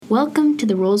Welcome to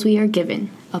The Roles We Are Given,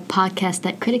 a podcast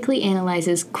that critically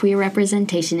analyzes queer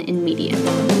representation in media.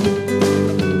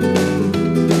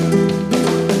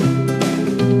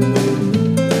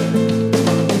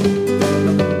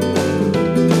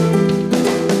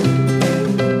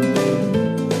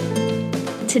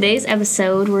 Today's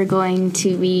episode, we're going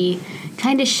to be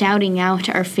kind of shouting out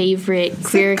our favorite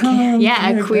queer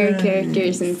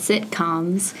characters in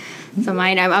sitcoms. So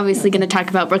I'm obviously going to talk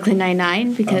about Brooklyn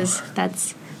Nine-Nine because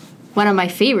that's one of my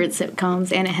favorite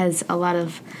sitcoms, and it has a lot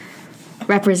of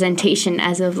representation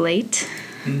as of late.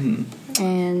 Mm-hmm.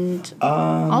 And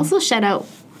also shout out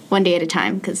One Day at a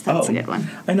Time because that's a good one.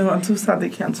 I know. I'm so sad they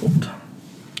canceled.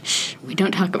 Shh, we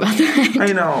don't talk about that.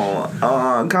 I know.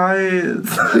 Guys.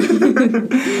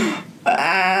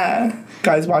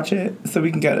 Guys, watch it so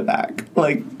we can get it back.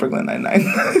 Like Brooklyn Nine-Nine.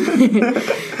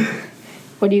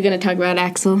 What are you going to talk about,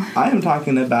 Axl? I am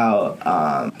talking about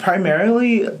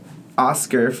primarily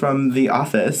Oscar from The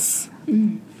Office.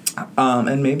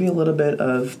 And maybe a little bit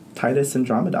of Titus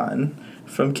Andromedon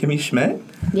from Kimmy Schmidt.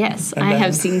 Yes, I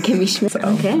have seen Kimmy Schmidt. So,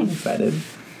 okay. I'm excited.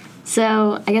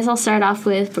 So, I guess I'll start off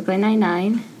with Brooklyn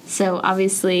Nine-Nine. So,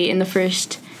 obviously, in the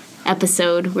first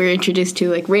episode, we're introduced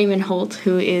to, Raymond Holt,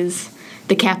 who is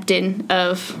the captain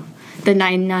of the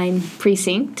 9-9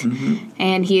 precinct. Mm-hmm.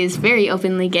 And he is very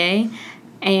openly gay.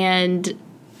 And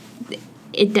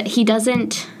he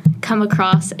doesn't come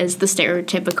across as the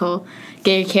stereotypical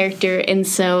gay character. And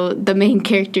so the main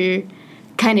character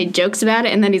kind of jokes about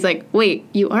it, and then he's like, wait,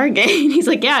 you are gay? And he's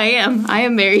like, yeah, I am. I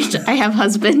am married. I have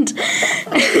husband.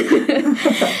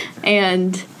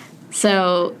 And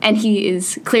he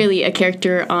is clearly a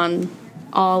character on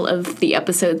all of the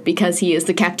episodes because he is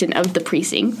the captain of the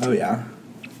precinct. Oh, yeah.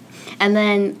 And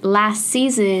then last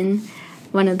season,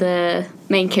 one of the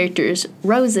main characters,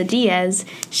 Rosa Diaz,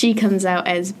 she comes out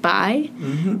as bi.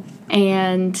 Mm-hmm.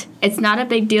 And it's not a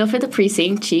big deal for the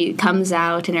precinct. She comes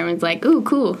out and everyone's like, ooh,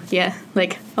 cool. Yeah,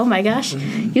 oh my gosh,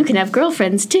 you can have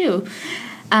girlfriends too.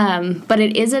 But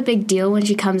it is a big deal when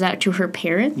she comes out to her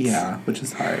parents. Yeah, which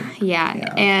is hard.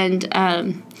 Yeah. And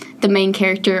the main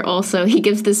character also, he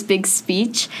gives this big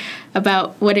speech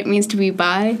about what it means to be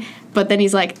bi. But then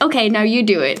he's like, okay, now you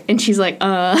do it. And she's like,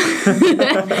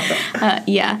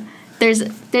 yeah. There's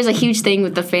a huge thing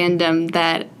with the fandom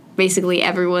that basically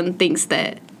everyone thinks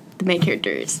that the main character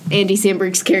is. Andy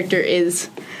Samberg's character is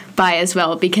bi as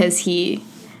well because he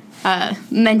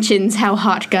mentions how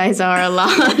hot guys are a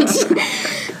lot.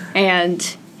 And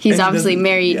he's obviously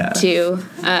married to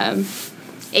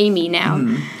Amy now.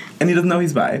 Mm-hmm. And he doesn't know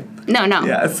he's bi. No.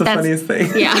 Yeah, it's the funniest thing.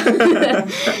 Yeah.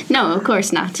 No, of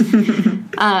course not.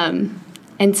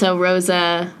 And so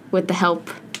Rosa, with the help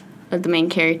of the main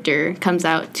character, comes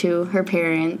out to her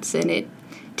parents, and it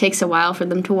takes a while for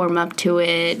them to warm up to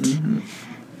it. Mm-hmm.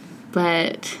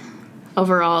 But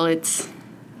overall,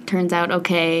 turns out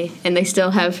okay, and they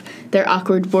still have their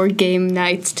awkward board game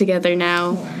nights together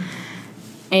now. Oh.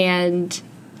 And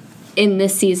in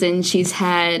this season, she's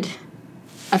had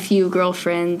a few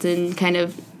girlfriends, and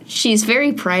she's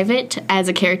very private as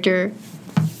a character,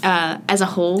 as a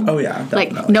whole. Oh, yeah,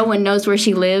 definitely. No one knows where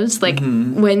she lives.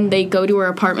 When they go to her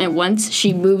apartment once,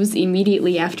 she moves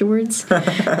immediately afterwards.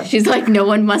 She's like, no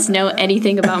one must know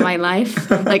anything about my life.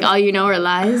 All you know are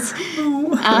lies.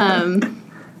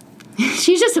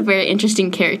 She's just a very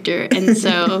interesting character. And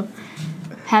so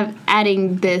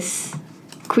adding this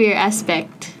queer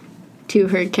aspect to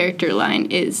her character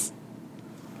line is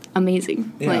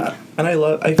amazing. Yeah, and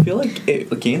I feel like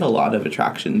it gained a lot of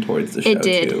attraction towards the show,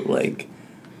 too.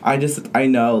 I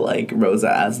know,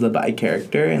 Rosa as the bi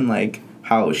character, and,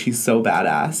 how she's so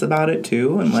badass about it,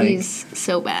 too. And she's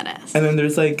so badass. And then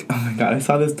there's, oh, my God, I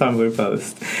saw this Tumblr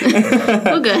post.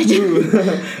 Oh, good.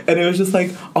 And it was just,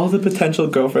 all the potential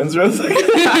girlfriends Rosa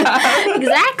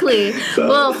Exactly. So.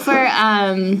 Well, for,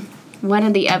 one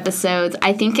of the episodes,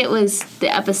 I think it was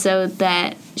the episode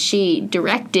that she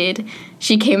directed,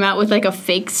 she came out with a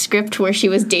fake script where she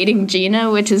was dating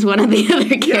Gina, which is one of the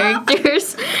other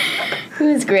characters. It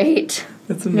was great.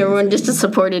 That's amazing. Everyone just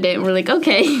supported it, and we're like,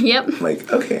 okay, yep.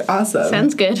 Okay, awesome.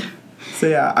 Sounds good. So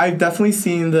yeah, I've definitely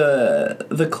seen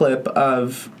the clip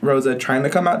of Rosa trying to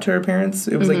come out to her parents.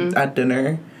 It was at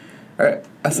dinner. Or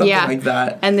something like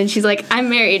that. And then she's like, I'm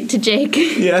married to Jake.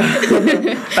 Yeah.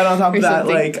 And on top of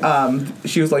that,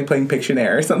 she was playing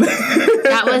Pictionary or something.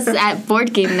 That was at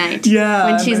board game night.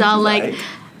 Yeah. When she's all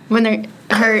when they're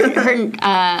her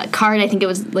card, I think it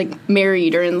was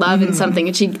married or in love and something,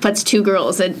 and she puts two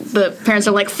girls, and the parents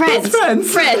are like, friends.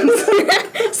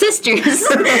 Sisters.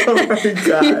 Oh my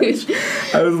gosh.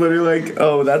 I was literally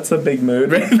oh, that's a big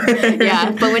mood right there.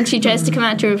 Yeah, but when she tries to come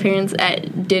out to her parents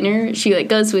at dinner, she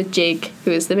goes with Jake,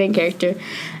 who is the main character,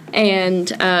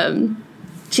 And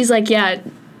she's like, yeah.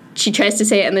 She tries to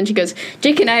say it, and then she goes,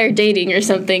 Jake and I are dating or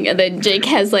something. And then Jake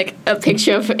has, like, a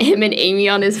picture of him and Amy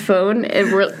on his phone. And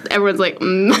everyone's like,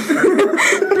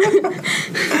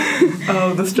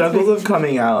 Oh, the struggles of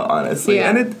coming out, honestly.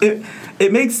 Yeah. And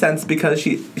it makes sense because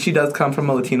she does come from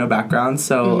a Latino background.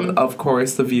 So, of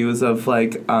course, the views of,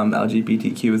 like,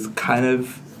 LGBTQ is kind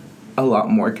of a lot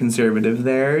more conservative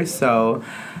there. So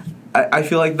I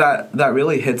feel like that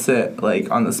really hits it,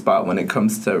 like, on the spot when it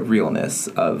comes to realness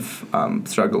of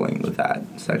struggling with that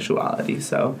sexuality.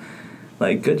 So,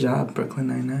 like, good job, Brooklyn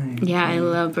Nine-Nine. Yeah, I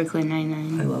love Brooklyn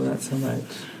Nine-Nine. I love that so much.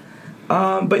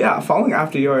 But yeah, following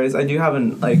after yours, I do have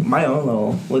my own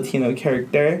little Latino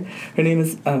character. His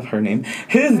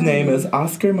name is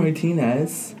Oscar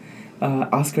Martinez.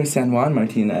 Oscar San Juan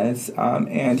Martinez.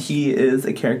 And he is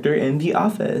a character in The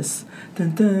Office.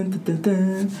 Dun, dun, dun,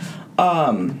 dun,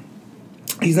 dun.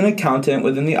 He's an accountant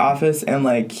within The Office, and,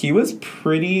 like, he was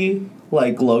pretty,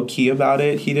 like, low-key about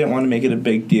it. He didn't want to make it a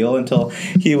big deal until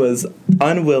he was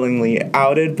unwillingly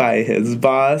outed by his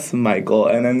boss, Michael.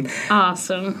 And then...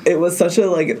 Awesome. It was such a,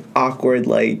 like, awkward,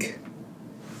 like,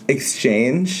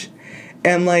 exchange.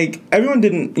 And, like, everyone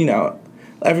didn't,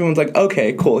 everyone's like,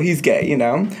 okay, cool, he's gay,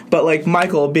 But, like,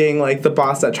 Michael being, like, the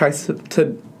boss that tries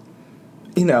to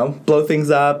blow things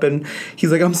up, and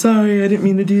he's like, I'm sorry, I didn't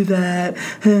mean to do that.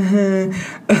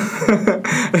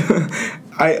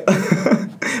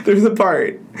 There's a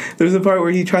part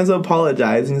where he tries to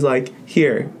apologize, and he's like,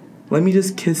 here, let me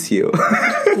just kiss you.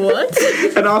 What?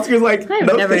 And Oscar's like, I've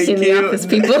no, never seen The Office,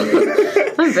 people.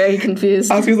 I'm very confused.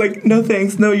 Oscar's like, no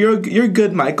thanks, no, you're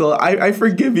good, Michael, I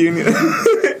forgive you.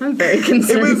 I'm very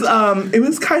concerned. It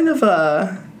was kind of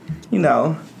a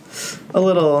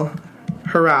little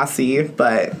harassy,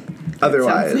 but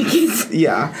otherwise, like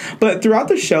yeah. But throughout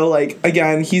the show, like,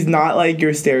 again, he's not, like,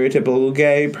 your stereotypical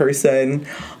gay person.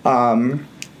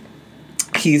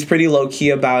 He's pretty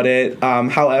low-key about it.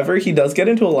 However, he does get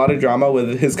into a lot of drama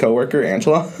with his coworker,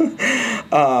 Angela.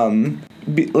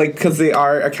 Because they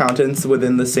are accountants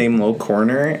within the same little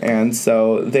corner, and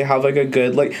so they have, like,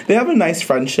 they have a nice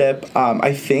friendship.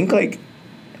 I think, like,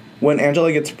 when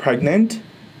Angela gets pregnant,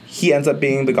 he ends up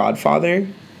being the godfather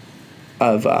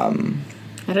of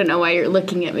I don't know why you're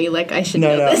looking at me like I should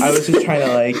know this. No, I was just trying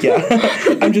to, like, yeah.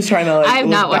 I'm just trying to, like, I have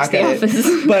not watched The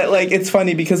Office. But, like, it's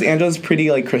funny because Angela's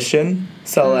pretty, like, Christian.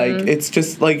 So, like, it's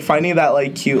just, like, finding that,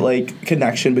 like, cute, like,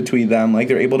 connection between them. Like,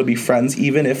 they're able to be friends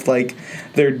even if, like,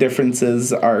 their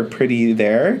differences are pretty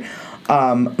there.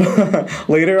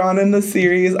 Later on in the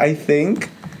series, I think...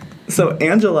 So,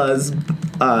 Angela's,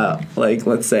 like,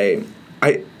 let's say...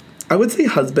 I would say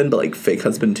husband, but, like, fake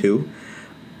husband, too.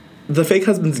 The fake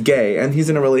husband's gay, and he's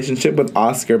in a relationship with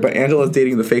Oscar, but Angela's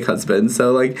dating the fake husband.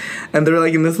 So, like, and they're,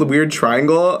 like, in this weird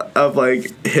triangle of,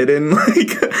 like, hidden,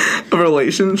 like,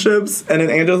 relationships. And then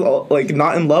Angela's, like,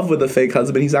 not in love with the fake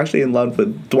husband. He's actually in love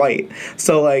with Dwight.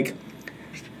 So, like,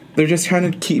 they're just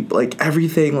trying to keep, like,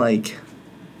 everything, like,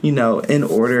 in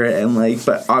order, and, like,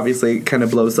 but obviously it kind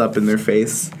of blows up in their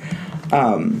face.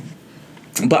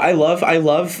 But I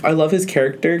love his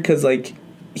character because, like,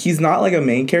 he's not, like, a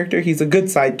main character. He's a good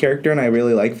side character, and I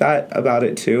really like that about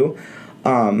it, too.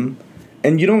 And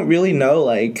you don't really know,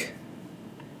 like...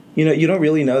 you don't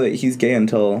really know that he's gay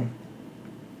until,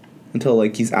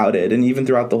 like, he's outed. And even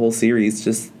throughout the whole series,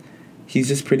 he's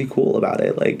just pretty cool about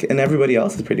it. Like, and everybody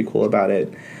else is pretty cool about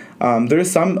it. There's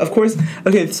some, of course...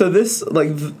 Okay, so this,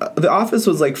 like... The Office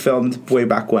was, like, filmed way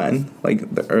back when.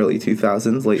 Like, the early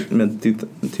 2000s, late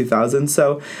mid-2000s.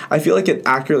 So, I feel like it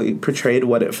accurately portrayed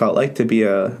what it felt like to be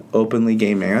a openly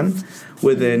gay man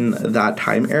within that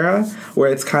time era.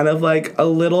 Where it's kind of, like, a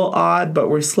little odd, but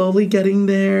we're slowly getting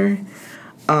there.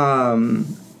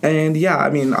 And, yeah,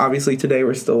 I mean, obviously today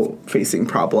we're still facing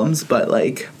problems. But,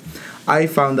 like... I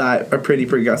found that a pretty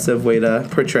progressive way to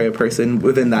portray a person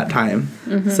within that time.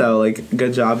 Mm-hmm. So, like,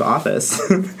 good job, Office.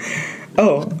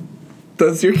 Oh,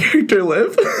 does your character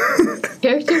live?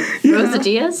 Character? Yeah. Rosa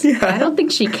Diaz? Yeah. I don't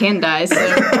think she can die, so...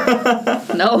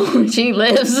 No, she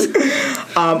lives.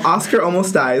 Oscar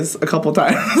almost dies a couple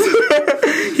times.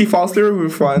 He falls through a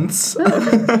roof once.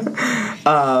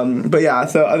 Oh. But, yeah,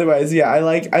 so otherwise, yeah, I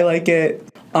like it.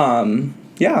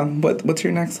 Yeah, what's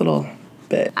your next little...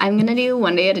 bit? I'm gonna do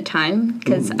One Day at a Time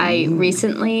because I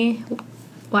recently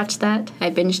watched that. I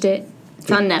binged it.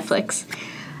 It's on Netflix.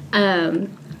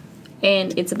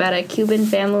 And it's about a Cuban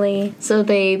family. So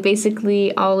they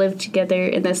basically all live together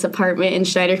in this apartment, and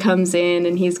Schneider comes in,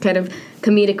 and he's kind of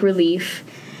comedic relief.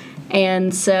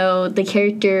 And so the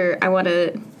character I want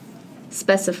to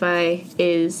specify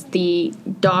is the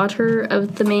daughter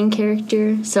of the main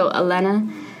character, so Elena.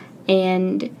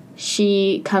 And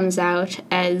she comes out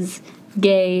as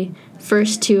gay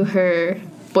first to her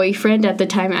boyfriend at the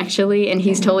time, actually, and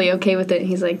he's totally okay with it.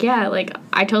 He's like, yeah, like,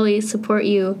 I totally support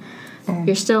you.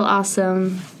 You're still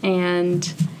awesome. And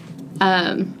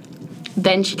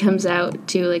then she comes out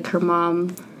to, like, her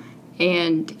mom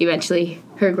and eventually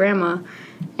her grandma,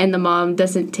 and the mom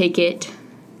doesn't take it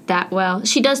that well.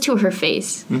 She does to her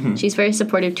face. Mm-hmm. She's very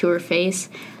supportive to her face,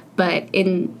 but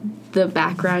in the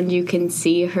background you can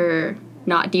see her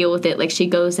not deal with it. Like, she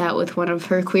goes out with one of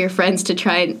her queer friends to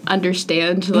try and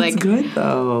understand. That's like, good,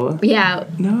 though. Yeah.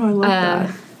 No, I love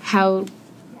that. How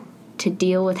to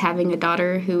deal with having a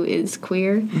daughter who is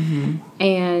queer. Mm-hmm.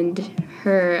 And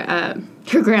her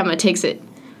grandma takes it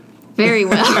very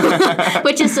well,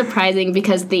 which is surprising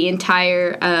because the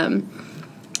entire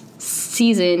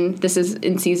season, this is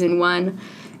in season 1,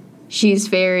 she's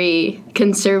very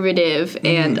conservative,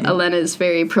 and Elena's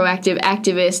very proactive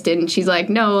activist, and she's like,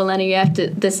 no, Elena, you have to,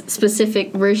 this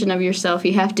specific version of yourself,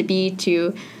 you have to be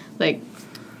to, like,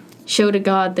 show to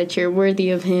God that you're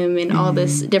worthy of him and all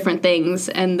this different things.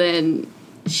 And then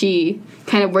she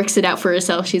kind of works it out for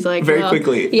herself. She's like, very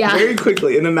quickly. Yeah. Very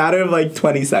quickly, in a matter of, like,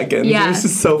 20 seconds. Yeah. It's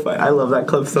just so fun. I love that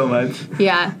clip so much.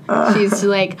 Yeah. She's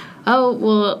like, oh,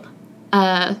 well,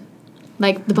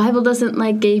 like, the Bible doesn't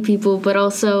like gay people, but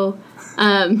also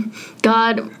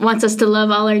God wants us to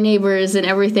love all our neighbors and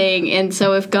everything, and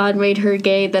so if God made her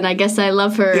gay, then I guess I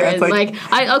love her. Yeah, and like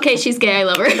okay, she's gay, I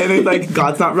love her. And it's like,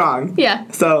 God's not wrong. Yeah.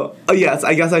 So, yes,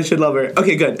 I guess I should love her.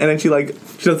 Okay, good. And then she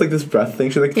does like this breath thing.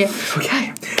 She's like, yeah.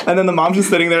 Okay. And then the mom's just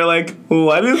sitting there like,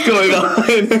 what is going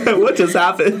on? What just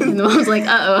happened? And the mom's like,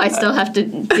 uh-oh, I still have to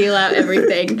deal out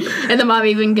everything. And the mom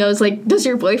even goes like, does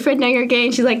your boyfriend know you're gay?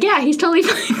 And she's like, yeah, he's totally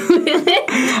fine with it.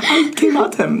 I came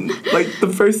out to him like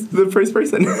the first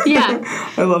person. Yeah.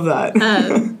 I love that.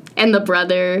 And the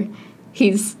brother,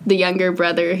 he's the younger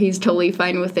brother, he's totally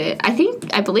fine with it.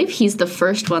 I believe he's the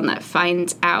first one that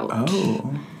finds out.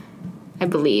 Oh. I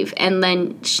believe. And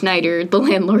then Schneider, the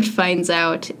landlord, finds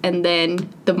out, and then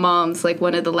the mom's like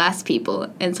one of the last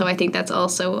people. And so I think that's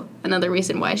also another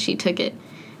reason why she took it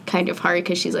kind of hard,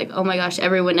 because she's like, oh my gosh,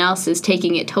 everyone else is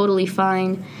taking it totally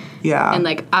fine. Yeah. And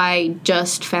like, I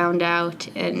just found out.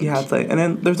 And yeah, it's like, and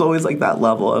then there's always like that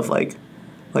level of like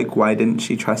why didn't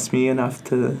she trust me enough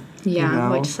to,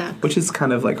 which sucks. Which is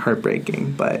kind of like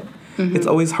heartbreaking, but it's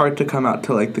always hard to come out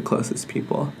to like the closest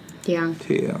people. Yeah.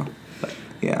 To you.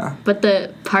 Yeah. But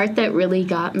the part that really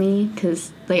got me,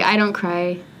 because, like, I don't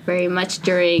cry very much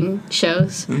during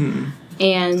shows,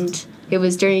 and it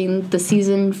was during the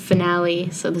season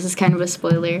finale, so this is kind of a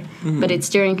spoiler, but it's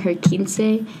during her quince,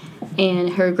 and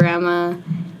her grandma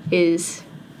is,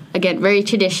 again, very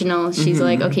traditional. She's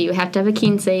like, okay, you have to have a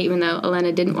quince, even though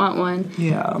Elena didn't want one.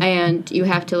 Yeah. And you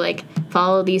have to, like,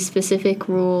 follow these specific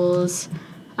rules,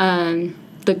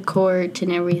 the court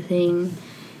and everything.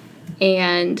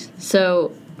 And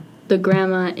so the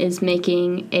grandma is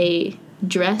making a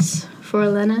dress for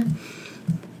Elena,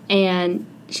 and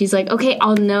she's like, okay,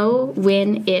 I'll know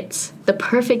when it's the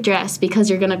perfect dress because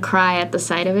you're going to cry at the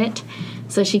sight of it.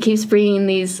 So she keeps bringing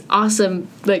these awesome,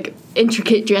 like,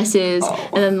 intricate dresses,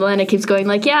 and then Elena keeps going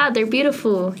like, yeah, they're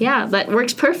beautiful. Yeah, that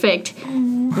works perfect.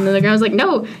 And then the grandma's like,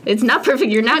 no, it's not perfect.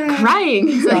 You're not crying.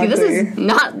 Exactly. Like, this is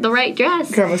not the right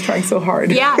dress. Grandma's trying so hard.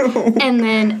 Yeah. And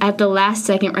then at the last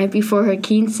second, right before her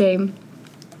quince,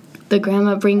 the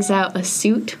grandma brings out a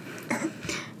suit.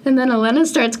 And then Elena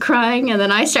starts crying, and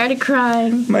then I started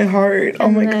crying. My heart. Oh,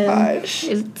 my gosh.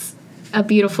 It's a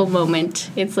beautiful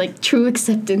moment. It's like true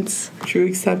acceptance. True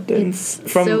acceptance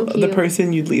from so the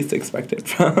person you'd least expect it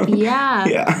from. Yeah.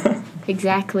 Yeah.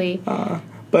 Exactly.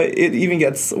 But it even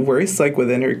gets worse, like,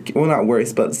 within her... Well, not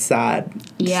worse, but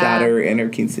sadder in her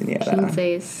quinceañera.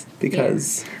 Quinces.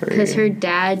 Because her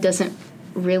dad doesn't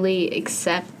really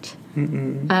accept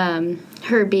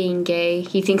her being gay.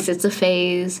 He thinks it's a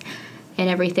phase and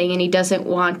everything, and he doesn't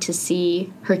want to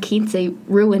see her quince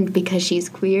ruined because she's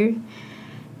queer.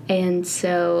 And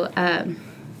so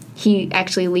he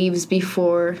actually leaves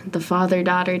before the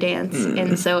father-daughter dance,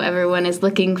 and so everyone is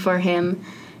looking for him,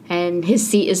 and his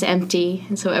seat is empty,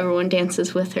 and so everyone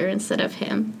dances with her instead of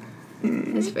him.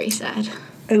 It's very sad.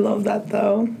 I love that,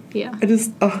 though. Yeah.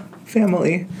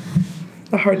 Family.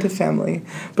 The heart of family.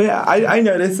 But yeah, I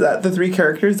noticed that the 3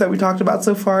 characters that we talked about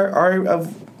so far are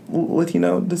of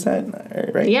Latino descent,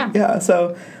 right? Yeah. Yeah,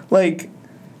 so, like,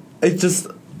 it's just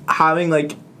having,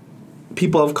 like,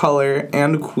 people of color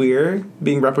and queer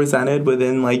being represented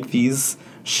within, like, these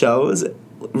shows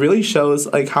really shows,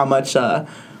 like, how much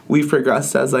we've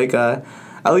progressed as, like, a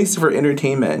at least for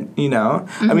entertainment, you know?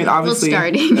 I mean, obviously...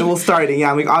 starting,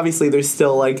 yeah. I mean, obviously, there's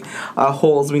still, like,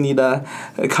 holes we need to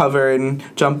cover and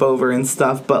jump over and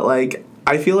stuff, but, like,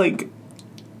 I feel like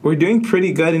we're doing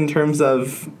pretty good in terms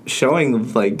of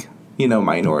showing, like, you know,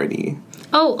 minority.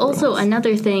 Oh, also,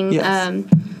 another thing, yes.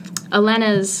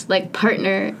 Elena's, like,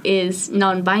 partner is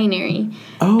non-binary.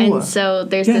 Oh. And so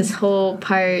there's this whole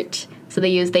part, so they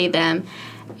use they, them,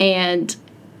 and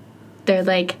they're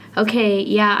like, okay,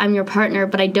 yeah, I'm your partner,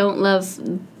 but I don't love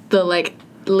the, like,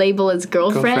 label as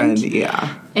girlfriend.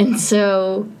 Yeah. And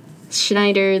so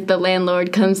Schneider, the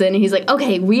landlord, comes in and he's like,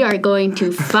 okay, we are going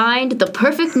to find the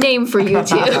perfect name for you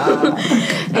two.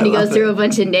 And he goes through a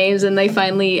bunch of names, and they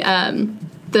finally,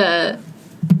 the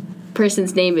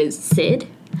person's name is Sid.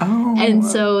 Oh. And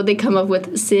so they come up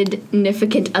with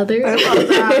Significant Other. I love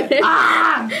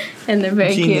that. And they're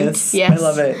very Genius. cute. Yes. I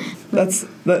love it.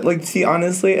 That, like, see,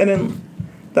 honestly, and then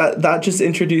that just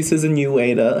introduces a new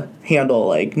way to handle,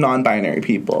 like, non-binary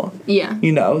people. Yeah.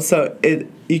 You know, so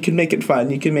you can make it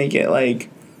fun. You can make it, like,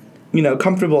 you know,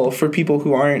 comfortable for people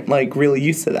who aren't, like, really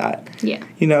used to that. Yeah.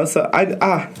 You know, so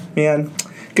man,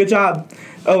 good job.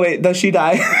 Oh, wait, does she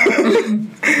die?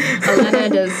 Elena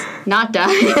does not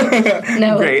die.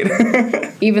 No. Great.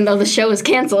 Even though the show is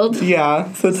canceled.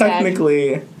 Yeah, so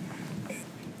technically,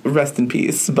 rest in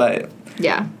peace, but...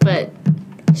 Yeah, but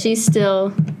she's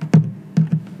still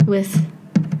with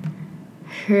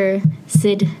her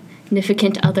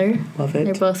significant other. Love it.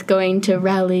 They're both going to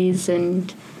rallies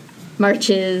and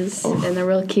marches, and they're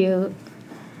real cute.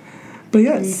 But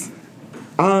yes,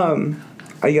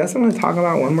 I guess I'm going to talk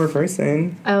about one more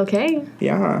person. Okay.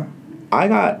 Yeah. I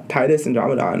got Titus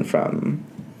Andromedon from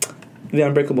the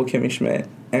Unbreakable Kimmy Schmidt.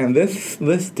 And this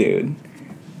dude,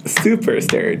 super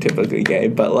stereotypically gay,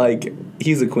 but, like,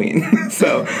 he's a queen.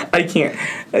 So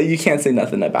you can't say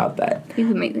nothing about that. He's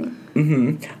amazing.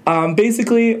 Mm-hmm.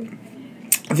 Basically,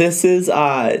 this is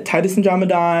Titus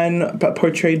Andromedon,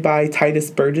 portrayed by Titus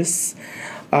Burgess.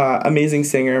 Amazing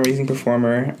singer, amazing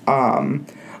performer.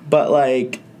 But,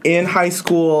 like, in high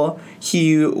school,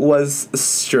 he was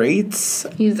straight.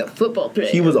 He was a football player.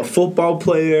 He was a football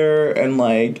player, and,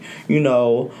 like, you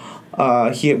know,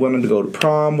 he had wanted to go to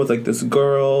prom with, like, this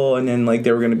girl, and then, like,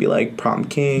 they were going to be, like, prom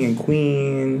king and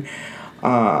queen.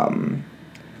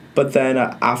 But then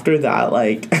after that,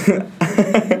 like,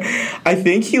 I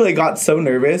think he, like, got so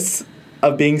nervous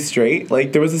of being straight.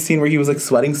 Like, there was a scene where he was, like,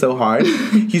 sweating so hard.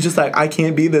 He's just like, I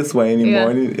can't be this way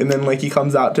anymore. Yeah. And then, like, he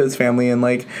comes out to his family, and,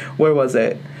 like, where was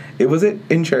it? Was it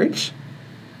in church?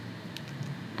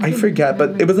 I forget,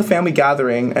 but it was a family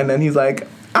gathering, and then he's like,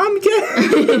 I'm gay.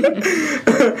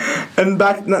 And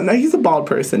now he's a bald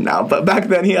person now, but back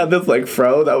then he had this, like,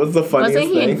 fro. That was the funniest thing.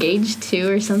 Wasn't he engaged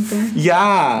too or something?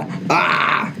 Yeah.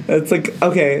 It's like,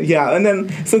 okay, yeah. And then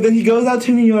he goes out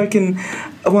to New York and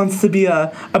wants to be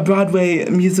a Broadway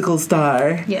musical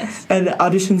star. Yes. And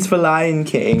auditions for Lion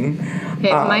King.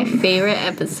 Okay, my favorite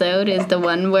episode is the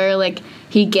one where, like,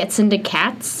 he gets into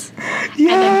Cats. Yes. And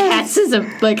then Cats is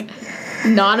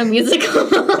not a musical.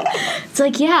 It's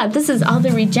like, yeah, this is all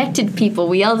the rejected people.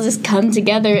 We all just come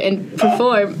together and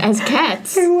perform as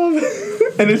Cats. I love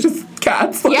it. And it's just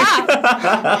Cats. Like.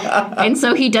 Yeah. And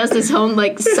so he does this whole,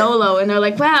 like, solo, and they're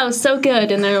like, wow, so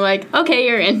good. And they're like, okay,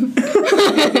 you're in.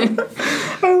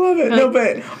 I love it. No,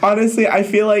 but honestly, I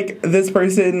feel like this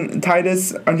person,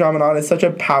 Titus Andromedon, is such a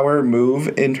power move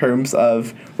in terms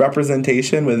of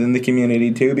representation within the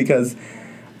community, too, because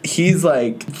he's,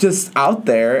 like, just out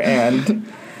there,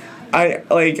 and I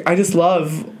just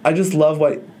love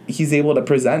what he's able to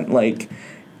present. Like,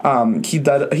 he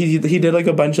did like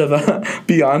a bunch of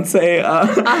Beyonce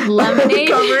Lemonade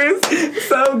covers,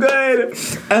 so good.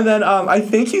 And then I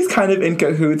think he's kind of in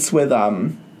cahoots with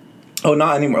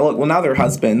not anymore. Look, well, now they're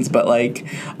husbands, but, like,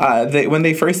 when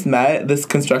they first met, this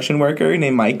construction worker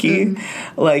named Mikey,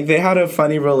 like, they had a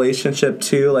funny relationship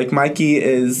too. Like, Mikey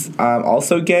is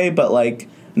also gay, but, like,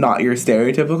 not your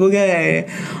stereotypical gay,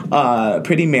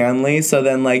 pretty manly. So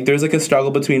then, like, there's, like, a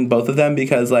struggle between both of them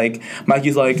because, like,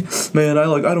 Mikey's like, man, I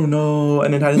don't know,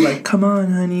 and then Titus like, come on,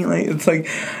 honey, like, it's like,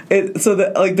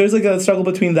 there's, like, a struggle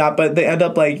between that, but they end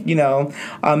up, like, you know,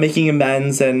 making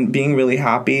amends and being really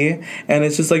happy, and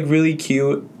it's just, like, really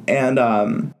cute. And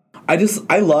I just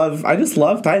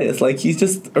love Titus. Like, he's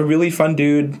just a really fun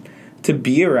dude to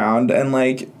be around, and,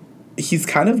 like, he's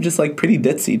kind of just, like, pretty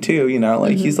ditzy too, you know,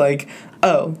 like, he's like,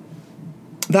 oh,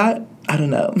 that, I don't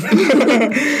know.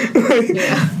 Like,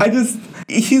 yeah.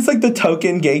 he's like the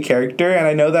token gay character, and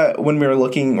I know that when we're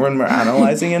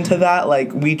analyzing into that,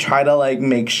 like we try to like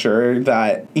make sure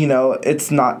that, you know,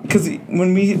 it's not, because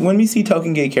when we see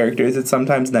token gay characters, it's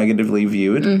sometimes negatively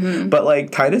viewed, but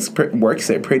like Titus works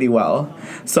it pretty well.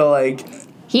 So like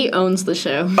he owns the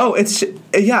show. Oh, it's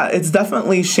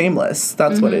definitely shameless.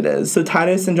 That's what it is. So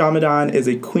Titus Andromedon is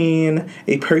a queen,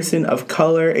 a person of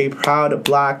color, a proud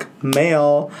black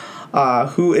male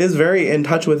who is very in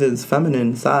touch with his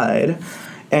feminine side.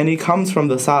 And he comes from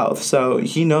the South, so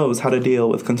he knows how to deal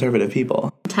with conservative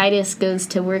people. Titus goes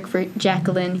to work for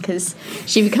Jacqueline because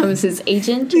she becomes his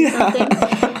agent or something.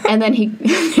 And then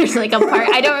there's like a part,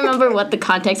 I don't remember what the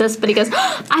context is, but he goes,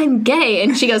 I'm gay.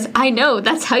 And she goes, I know,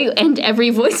 that's how you end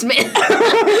every voicemail.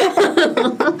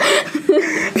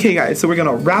 Okay, guys, so we're going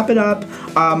to wrap it up.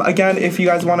 Again, if you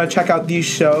guys want to check out these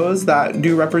shows that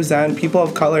do represent people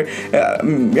of color,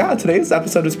 today's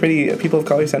episode was pretty people of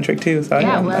color centric too, so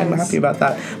I'm happy about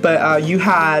that. But you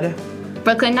had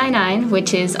Brooklyn Nine-Nine,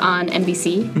 which is on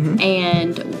NBC,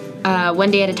 and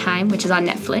One Day at a Time, which is on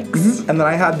Netflix. And then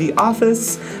I had The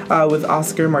Office with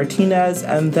Oscar Martinez,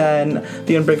 and then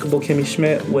The Unbreakable Kimmy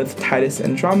Schmidt with Titus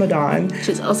Andromedon, which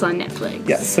is also on Netflix.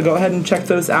 Yes, so go ahead and check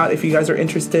those out if you guys are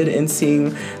interested in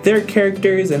seeing their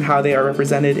characters and how they are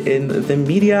represented in the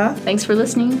media. Thanks for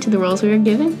listening to The Roles We Were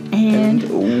Given, and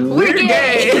we're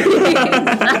gay!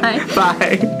 Bye.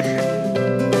 Bye.